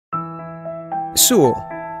Sewell,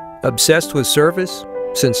 obsessed with service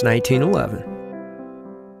since 1911.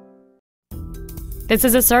 This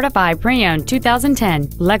is a certified pre-owned 2010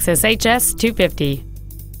 Lexus HS 250.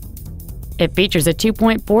 It features a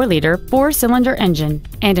 2.4-liter four-cylinder engine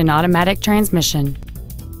and an automatic transmission.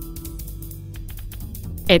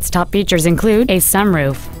 Its top features include a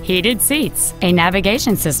sunroof, heated seats, a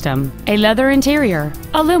navigation system, a leather interior,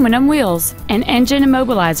 aluminum wheels, an engine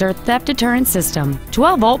immobilizer theft deterrent system,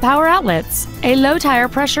 12-volt power outlets, a low tire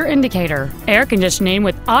pressure indicator, air conditioning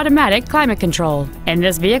with automatic climate control, and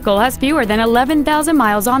this vehicle has fewer than 11,000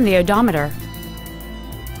 miles on the odometer.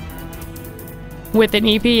 With an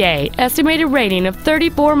EPA estimated rating of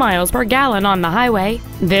 34 miles per gallon on the highway,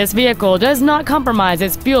 this vehicle does not compromise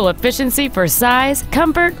its fuel efficiency for size,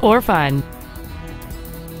 comfort, or fun.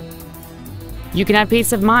 You can have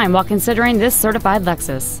peace of mind while considering this certified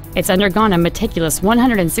Lexus. It's undergone a meticulous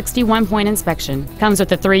 161-point inspection, comes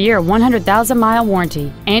with a 3-year, 100,000-mile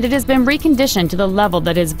warranty, and it has been reconditioned to the level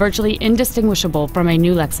that is virtually indistinguishable from a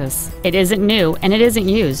new Lexus. It isn't new and it isn't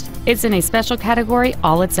used. It's in a special category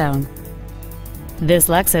all its own. This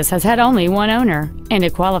Lexus has had only one owner, and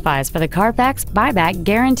it qualifies for the Carfax buyback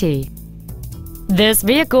guarantee. This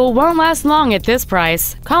vehicle won't last long at this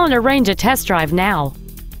price. Call and arrange a test drive now.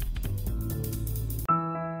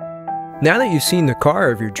 Now that you've seen the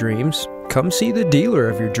car of your dreams, come see the dealer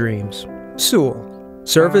of your dreams. Sewell.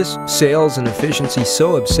 Service, sales, and efficiency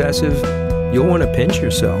so obsessive, you'll want to pinch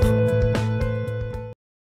yourself.